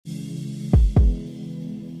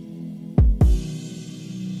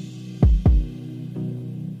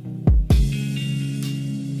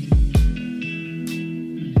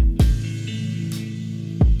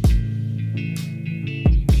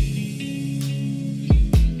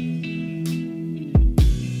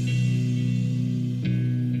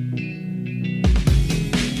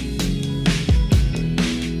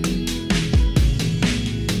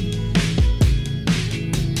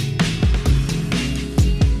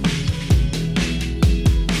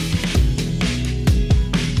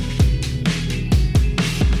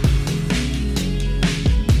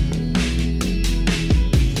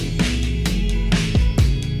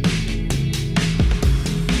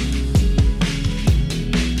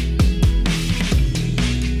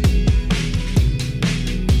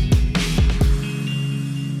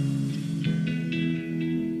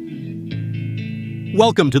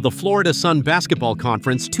Welcome to the Florida Sun Basketball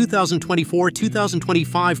Conference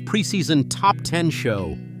 2024-2025 Preseason Top 10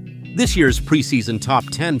 show. This year's Preseason Top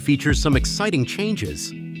 10 features some exciting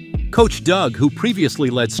changes. Coach Doug, who previously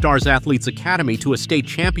led Stars Athletes Academy to a state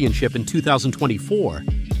championship in 2024,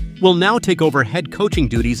 will now take over head coaching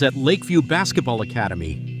duties at Lakeview Basketball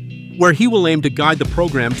Academy, where he will aim to guide the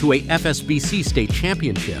program to a FSBC state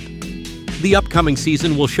championship. The upcoming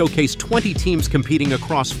season will showcase 20 teams competing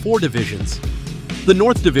across 4 divisions. The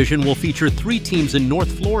North Division will feature 3 teams in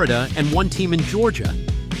North Florida and 1 team in Georgia.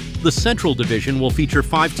 The Central Division will feature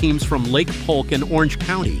 5 teams from Lake Polk and Orange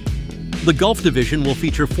County. The Gulf Division will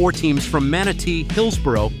feature 4 teams from Manatee,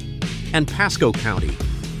 Hillsborough, and Pasco County.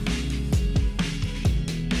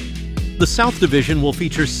 The South Division will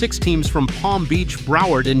feature 6 teams from Palm Beach,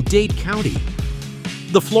 Broward, and Dade County.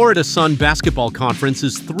 The Florida Sun Basketball Conference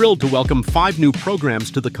is thrilled to welcome 5 new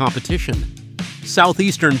programs to the competition.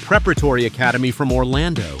 Southeastern Preparatory Academy from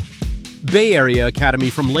Orlando, Bay Area Academy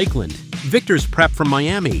from Lakeland, Victor's Prep from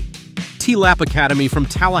Miami, T-Lap Academy from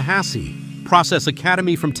Tallahassee, Process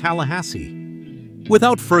Academy from Tallahassee.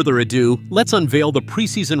 Without further ado, let's unveil the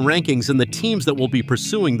preseason rankings and the teams that will be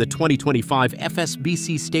pursuing the 2025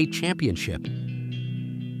 FSBC State Championship.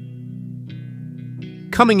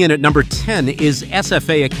 Coming in at number 10 is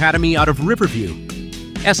SFA Academy out of Riverview.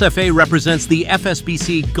 SFA represents the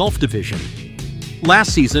FSBC Gulf Division.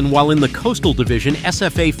 Last season, while in the Coastal Division,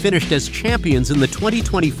 SFA finished as champions in the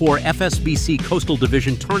 2024 FSBC Coastal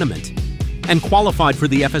Division Tournament and qualified for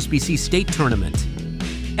the FSBC State Tournament.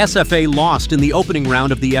 SFA lost in the opening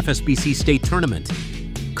round of the FSBC State Tournament.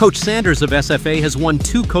 Coach Sanders of SFA has won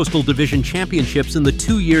 2 Coastal Division championships in the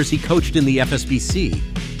 2 years he coached in the FSBC.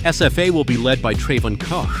 SFA will be led by Trayvon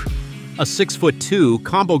Koch, a 6'2"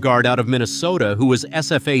 combo guard out of Minnesota who was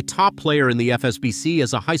SFA top player in the FSBC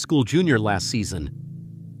as a high school junior last season.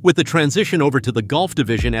 With the transition over to the Gulf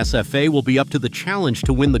Division, SFA will be up to the challenge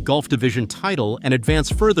to win the Gulf Division title and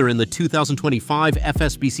advance further in the 2025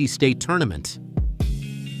 FSBC State Tournament.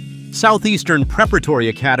 Southeastern Preparatory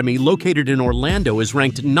Academy, located in Orlando, is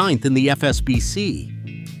ranked 9th in the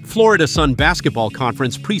FSBC. Florida Sun Basketball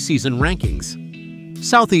Conference preseason rankings.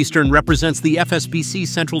 Southeastern represents the FSBC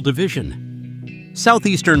Central Division.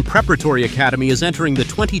 Southeastern Preparatory Academy is entering the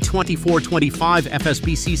 2024-25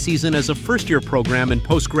 FSBC season as a first-year program in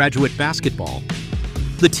postgraduate basketball.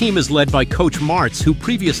 The team is led by Coach Martz, who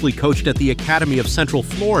previously coached at the Academy of Central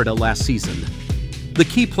Florida last season. The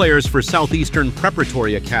key players for Southeastern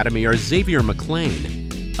Preparatory Academy are Xavier McLean,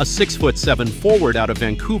 a 6'7" forward out of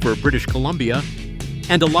Vancouver, British Columbia,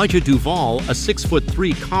 and Elijah Duval, a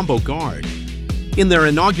 6'3" combo guard. In their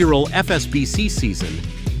inaugural FSBC season,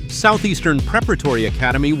 Southeastern Preparatory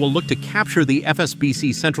Academy will look to capture the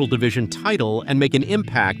FSBC Central Division title and make an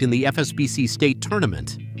impact in the FSBC State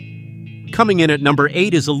Tournament. Coming in at number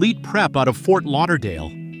 8 is Elite Prep out of Fort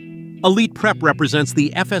Lauderdale. Elite Prep represents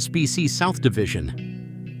the FSBC South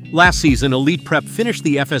Division. Last season, Elite Prep finished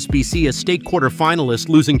the FSBC as state quarterfinalist,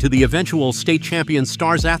 losing to the eventual state champion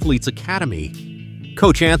Stars Athletes Academy.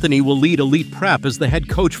 Coach Anthony will lead Elite Prep as the head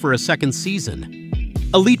coach for a second season.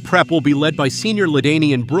 Elite Prep will be led by senior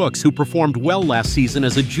LaDainian Brooks, who performed well last season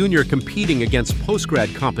as a junior competing against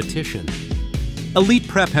post-grad competition. Elite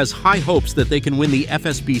Prep has high hopes that they can win the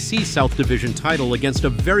FSBC South Division title against a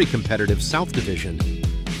very competitive South Division.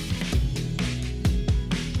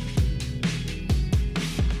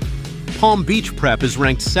 Palm Beach Prep is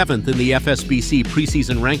ranked 7th in the FSBC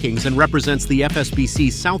preseason rankings and represents the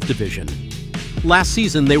FSBC South Division. Last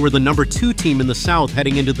season, they were the number 2 team in the South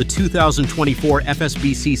heading into the 2024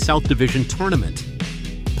 FSBC South Division Tournament.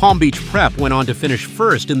 Palm Beach Prep went on to finish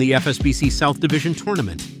first in the FSBC South Division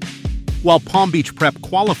Tournament. While Palm Beach Prep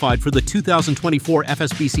qualified for the 2024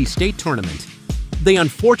 FSBC State Tournament, they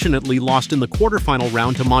unfortunately lost in the quarterfinal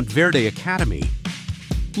round to Montverde Academy.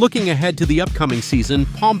 Looking ahead to the upcoming season,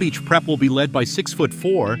 Palm Beach Prep will be led by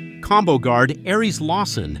 6'4" combo guard Aries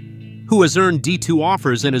Lawson, who has earned D2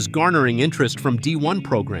 offers and is garnering interest from D1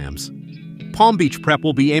 programs. Palm Beach Prep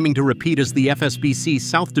will be aiming to repeat as the FSBC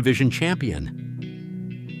South Division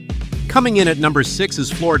champion. Coming in at number 6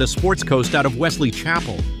 is Florida Sports Coast out of Wesley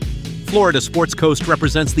Chapel. Florida Sports Coast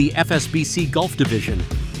represents the FSBC Gulf Division.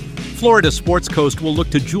 Florida Sports Coast will look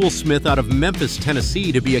to Jewel Smith out of Memphis,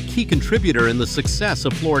 Tennessee to be a key contributor in the success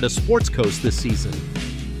of Florida Sports Coast this season.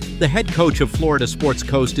 The head coach of Florida Sports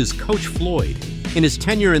Coast is Coach Floyd. In his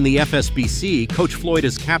tenure in the FSBC, Coach Floyd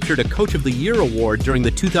has captured a Coach of the Year award during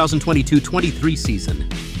the 2022-23 season.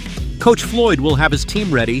 Coach Floyd will have his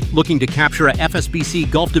team ready, looking to capture a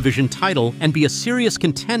FSBC Gulf Division title and be a serious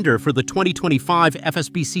contender for the 2025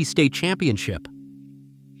 FSBC State Championship.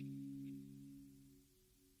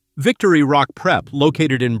 Victory Rock Prep,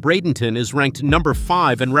 located in Bradenton, is ranked number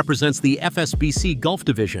 5 and represents the FSBC Gulf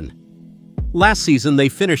Division. Last season, they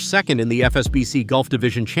finished second in the FSBC Gulf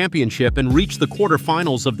Division Championship and reached the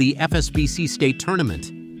quarterfinals of the FSBC State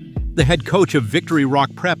Tournament. The head coach of Victory Rock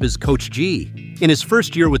Prep is Coach G. In his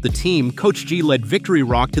first year with the team, Coach G led Victory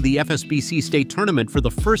Rock to the FSBC State Tournament for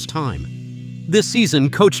the first time. This season,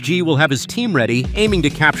 Coach G will have his team ready, aiming to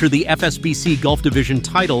capture the FSBC Gulf Division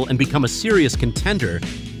title and become a serious contender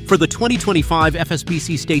for the 2025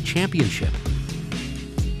 FSBC State Championship.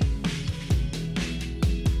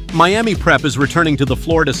 Miami Prep is returning to the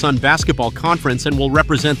Florida Sun Basketball Conference and will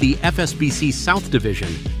represent the FSBC South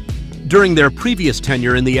Division. During their previous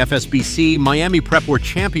tenure in the FSBC, Miami Prep were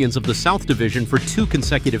champions of the South Division for 2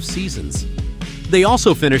 consecutive seasons. They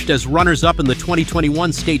also finished as runners-up in the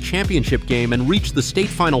 2021 State Championship game and reached the State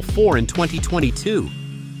Final Four in 2022.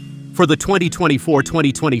 For the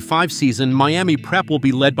 2024-2025 season, Miami Prep will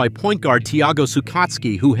be led by point guard Tiago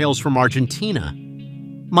Sukatsky, who hails from Argentina.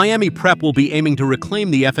 Miami Prep will be aiming to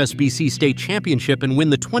reclaim the FSBC State Championship and win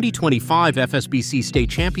the 2025 FSBC State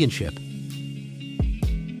Championship.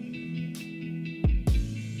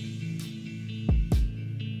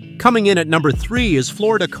 Coming in at number 3 is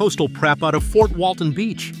Florida Coastal Prep out of Fort Walton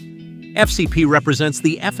Beach. FCP represents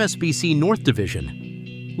the FSBC North Division.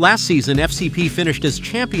 Last season, FCP finished as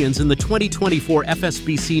champions in the 2024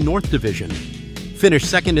 FSBC North Division, finished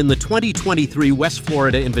second in the 2023 West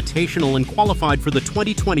Florida Invitational, and qualified for the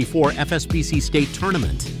 2024 FSBC State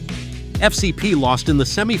Tournament. FCP lost in the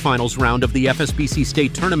semifinals round of the FSBC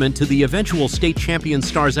State Tournament to the eventual state champion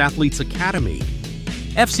Stars Athletes Academy.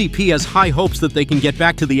 FCP has high hopes that they can get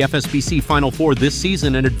back to the FSBC Final Four this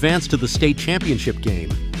season and advance to the state championship game.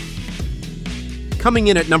 Coming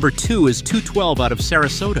in at number 2 is 212 out of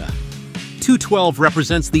Sarasota. 212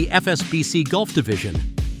 represents the FSBC Gulf Division.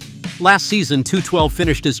 Last season, 212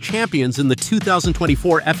 finished as champions in the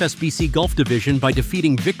 2024 FSBC Gulf Division by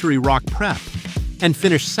defeating Victory Rock Prep and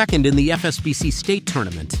finished second in the FSBC State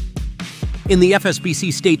Tournament. In the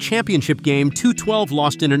FSBC State Championship game, 212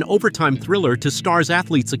 lost in an overtime thriller to Stars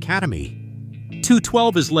Athletes Academy.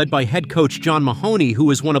 212 is led by head coach John Mahoney,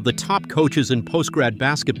 who is one of the top coaches in post-grad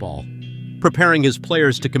basketball, preparing his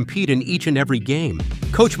players to compete in each and every game.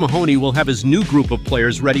 Coach Mahoney will have his new group of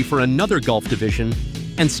players ready for another Gulf Division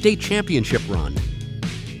and state championship run.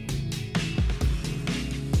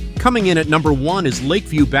 Coming in at number 1 is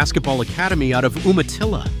Lakeview Basketball Academy out of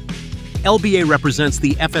Umatilla. LBA represents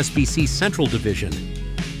the FSBC Central Division.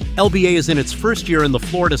 LBA is in its first year in the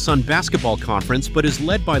Florida Sun Basketball Conference, but is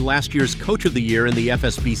led by last year's Coach of the Year in the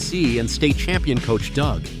FSBC and state champion Coach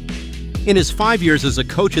Doug. In his 5 years as a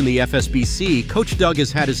coach in the FSBC, Coach Doug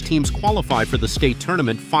has had his teams qualify for the state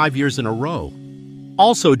tournament 5 years in a row.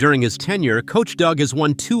 Also during his tenure, Coach Doug has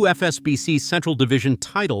won 2 FSBC Central Division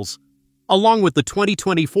titles, along with the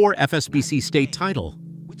 2024 FSBC State title.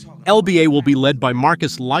 LBA will be led by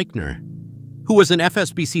Marcus Leichner, who was an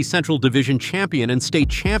FSBC Central Division champion and state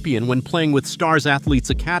champion when playing with Stars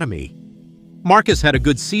Athletes Academy. Marcus had a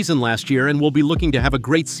good season last year and will be looking to have a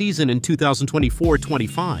great season in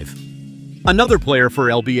 2024-25. Another player for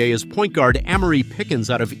LBA is point guard Amory Pickens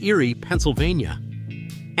out of Erie, Pennsylvania.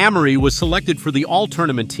 Amory was selected for the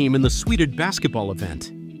all-tournament team in the Sweded basketball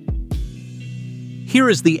event. Here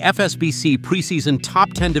is the FSBC Preseason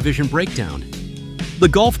Top 10 Division breakdown. The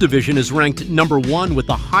Gulf Division is ranked number 1 with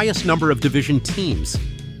the highest number of division teams,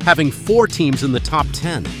 having 4 teams in the top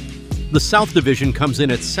 10. The South Division comes in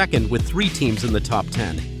at second with 3 teams in the top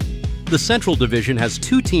 10. The Central Division has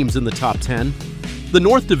 2 teams in the top 10. The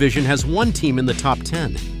North Division has 1 team in the top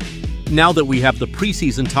 10. Now that we have the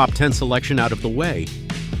preseason top 10 selection out of the way,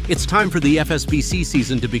 it's time for the FSBC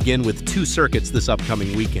season to begin with 2 circuits this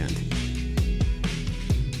upcoming weekend.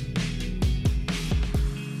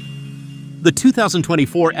 The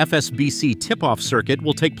 2024 FSBC Tip-Off Circuit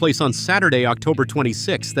will take place on Saturday, October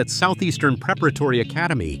 26th at Southeastern Preparatory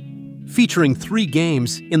Academy, featuring 3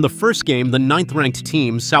 games. In the first game, the 9th-ranked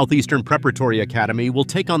team, Southeastern Preparatory Academy, will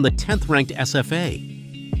take on the 10th-ranked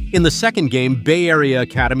SFA. In the second game, Bay Area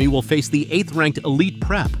Academy will face the 8th-ranked Elite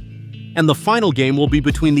Prep. And the final game will be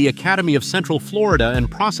between the Academy of Central Florida and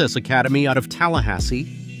Process Academy out of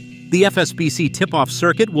Tallahassee. The FSBC Tip-Off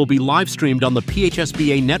Circuit will be live-streamed on the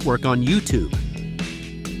PHSBA network on YouTube.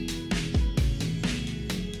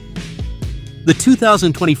 The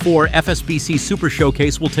 2024 FSBC Super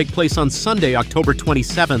Showcase will take place on Sunday, October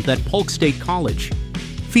 27th at Polk State College,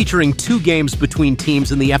 featuring 2 games between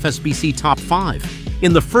teams in the FSBC Top 5.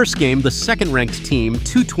 In the first game, the 2nd-ranked team,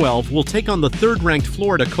 212, will take on the 3rd-ranked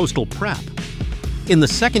Florida Coastal Prep. In the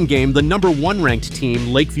second game, the number 1-ranked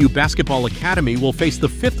team, Lakeview Basketball Academy, will face the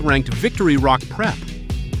 5th-ranked Victory Rock Prep.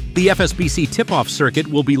 The FSBC tip-off circuit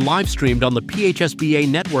will be live-streamed on the PHSBA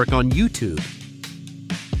network on YouTube.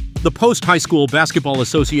 The Post High School Basketball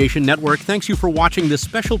Association Network thanks you for watching this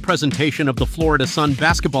special presentation of the Florida Sun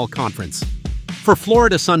Basketball Conference. For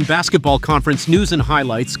Florida Sun Basketball Conference news and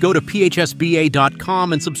highlights, go to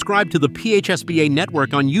phsba.com and subscribe to the PHSBA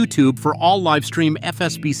network on YouTube for all live-stream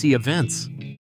FSBC events.